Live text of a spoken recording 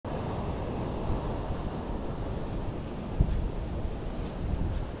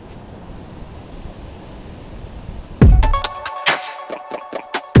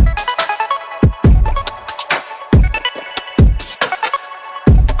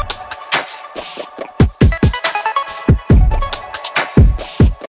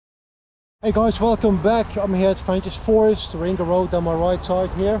Hey guys, welcome back. I'm here at Fanches Forest, Ringa Road down my right side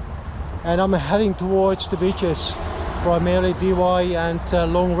here, and I'm heading towards the beaches, primarily DeeWhy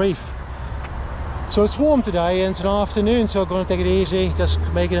and Long Reef. So it's warm today and it's an afternoon, so I'm going to take it easy, just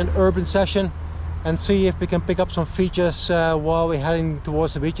make it an urban session and see if we can pick up some features while we're heading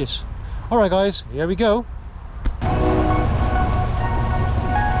towards the beaches. Alright guys, here we go.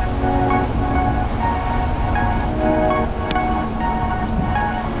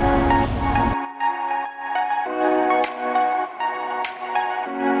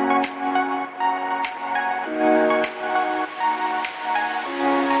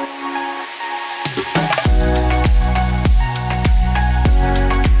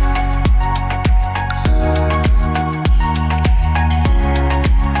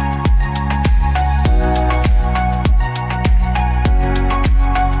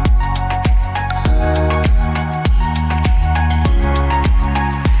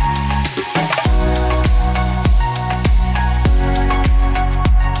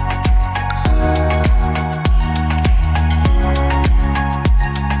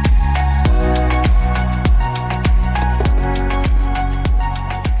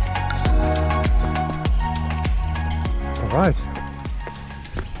 Right,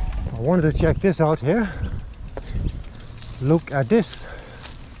 I wanted to check this out here. Look at this.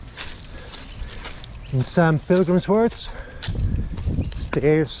 In Sam Pilgrim's words,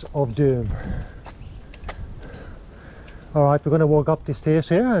 stairs of doom. Alright, we're going to walk up the stairs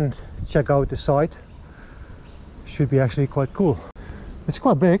here and check out the site. Should be actually quite cool. It's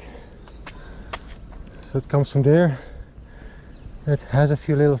quite big. So it comes from there. It has a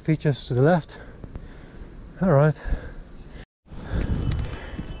few little features to the left. Alright.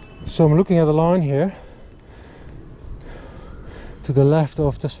 So I'm looking at the line here to the left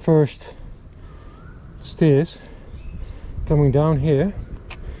of this first stairs, coming down here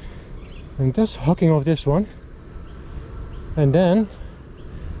and just hooking off this one and then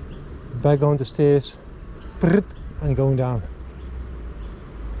back on the stairs and going down.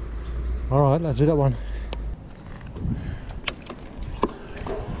 Alright, let's do that one.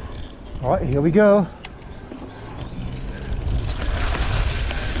 Alright, here we go.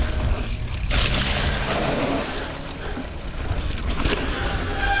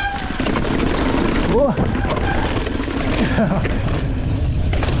 Whoa.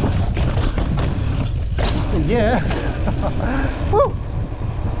 Yeah. Woo.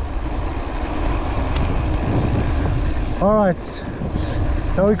 All right,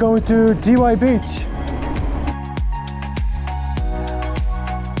 now we're going to DeeWhy Beach.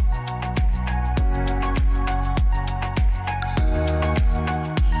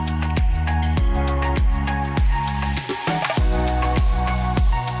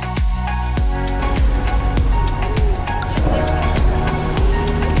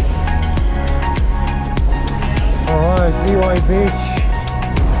 DeeWhy Beach.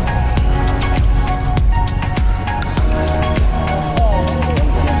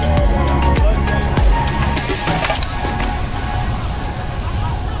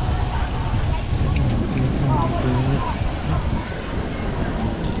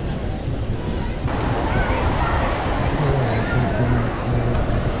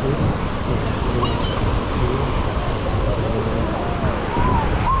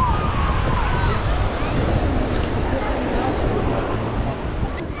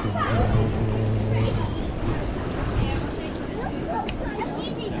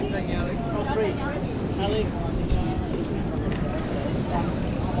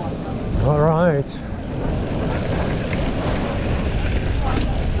 All right.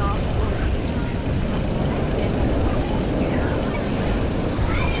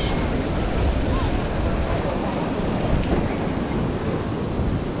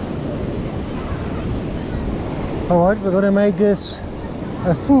 All right, we're gonna make this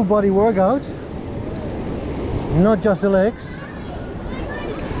a full body workout, not just the legs.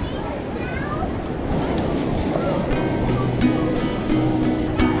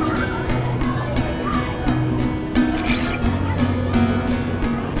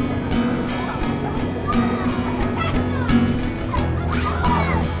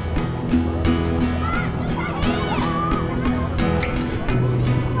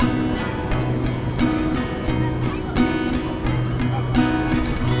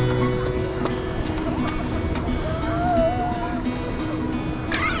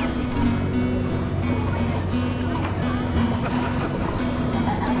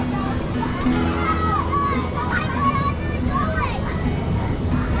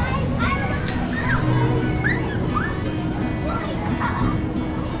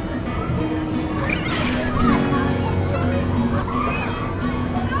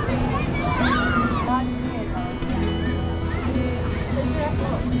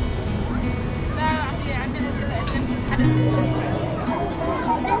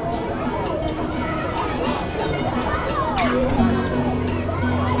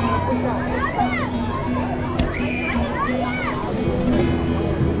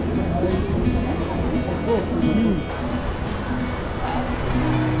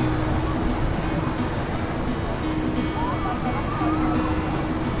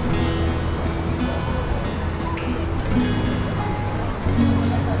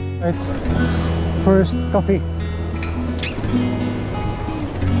 Alright, first coffee.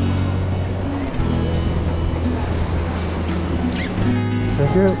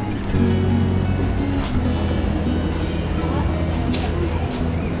 Thank you.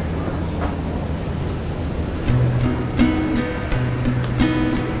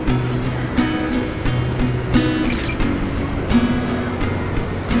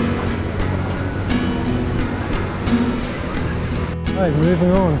 Right,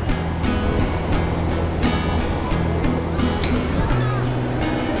 moving on.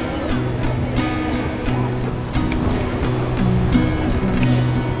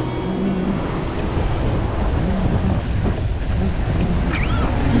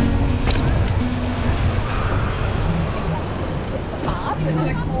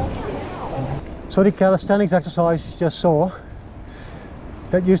 So the calisthenics exercise you just saw,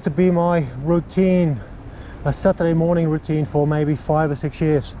 that used to be my routine, a Saturday morning routine for maybe 5 or 6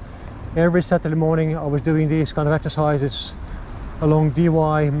 years. Every Saturday morning I was doing these kind of exercises along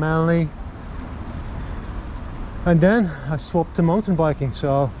DeeWhy Manly, and then I swapped to mountain biking,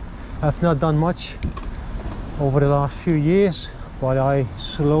 so I've not done much over the last few years, but I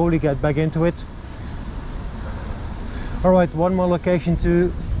slowly get back into it. Alright, one more location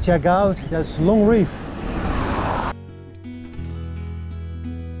to check out, that's Long Reef.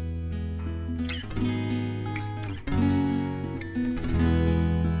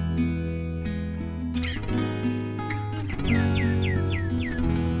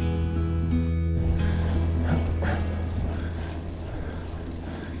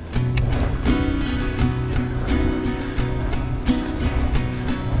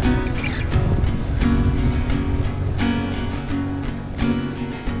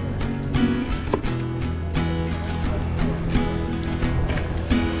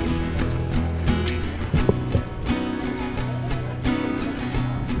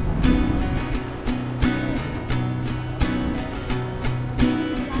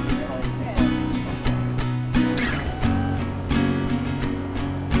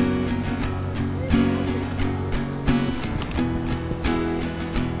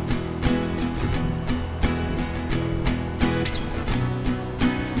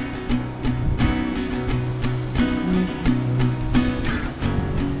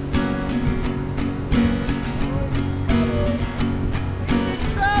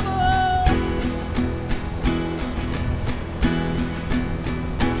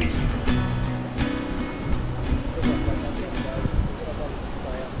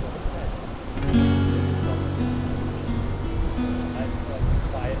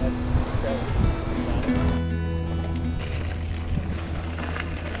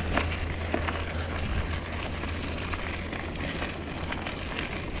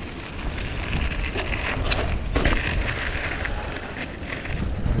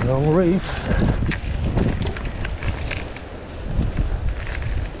 Long Reef.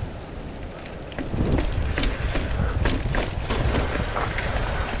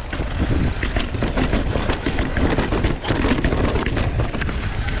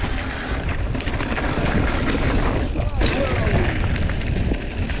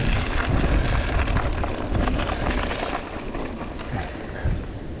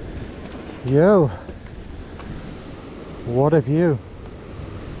 Yo, what a view.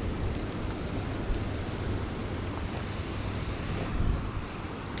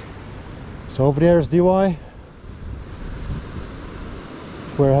 So over there is DeeWhy.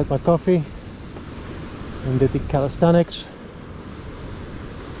 That's where I had my coffee and did the calisthenics.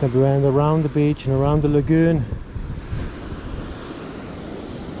 Then we went around the beach and around the lagoon.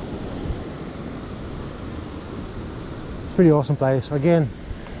 Pretty awesome place. Again,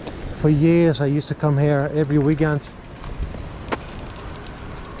 for years I used to come here every weekend.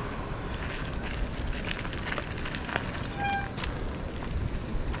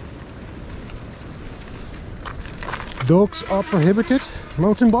 Dogs are prohibited.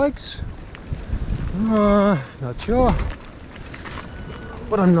 Mountain bikes? Not sure.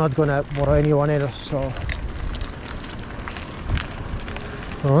 But I'm not gonna bother anyone else, so.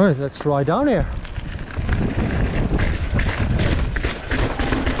 Alright, let's ride down here.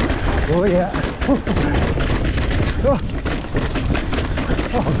 Oh yeah.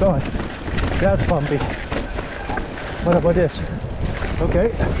 Oh god, that's bumpy. What about this? Okay.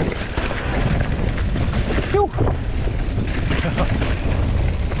 Phew.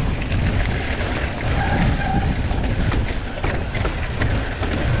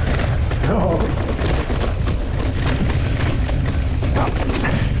 Oh.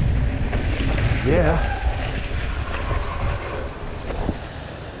 Yeah.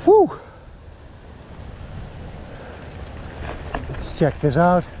 Woo. Let's check this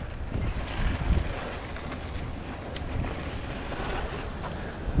out.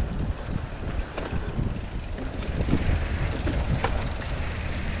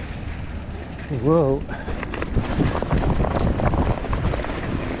 Whoa.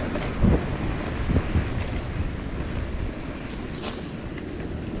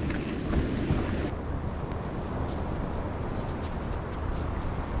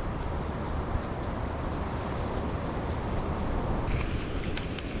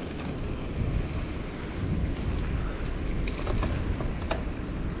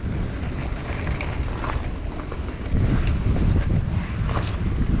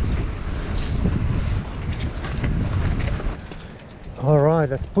 All right,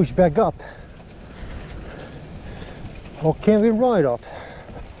 let's push back up. Or can we ride up?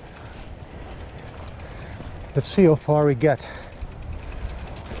 Let's see how far we get.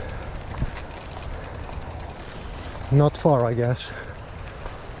 Not far, I guess.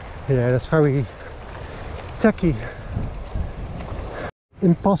 Yeah, that's very techy.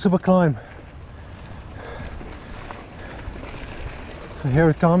 Impossible climb. So here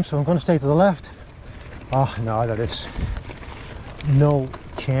it comes. So I'm gonna stay to the left. Oh no, that is no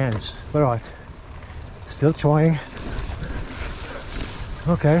chance. But all right, still trying.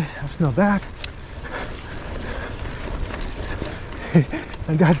 Okay, that's not bad.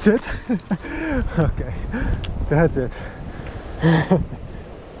 And that's it. Okay, that's it.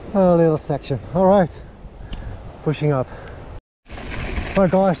 A little section. All right, pushing up. All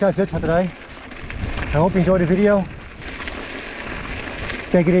right, guys, that's it for today. I hope you enjoyed the video.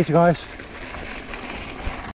 Take it easy, guys.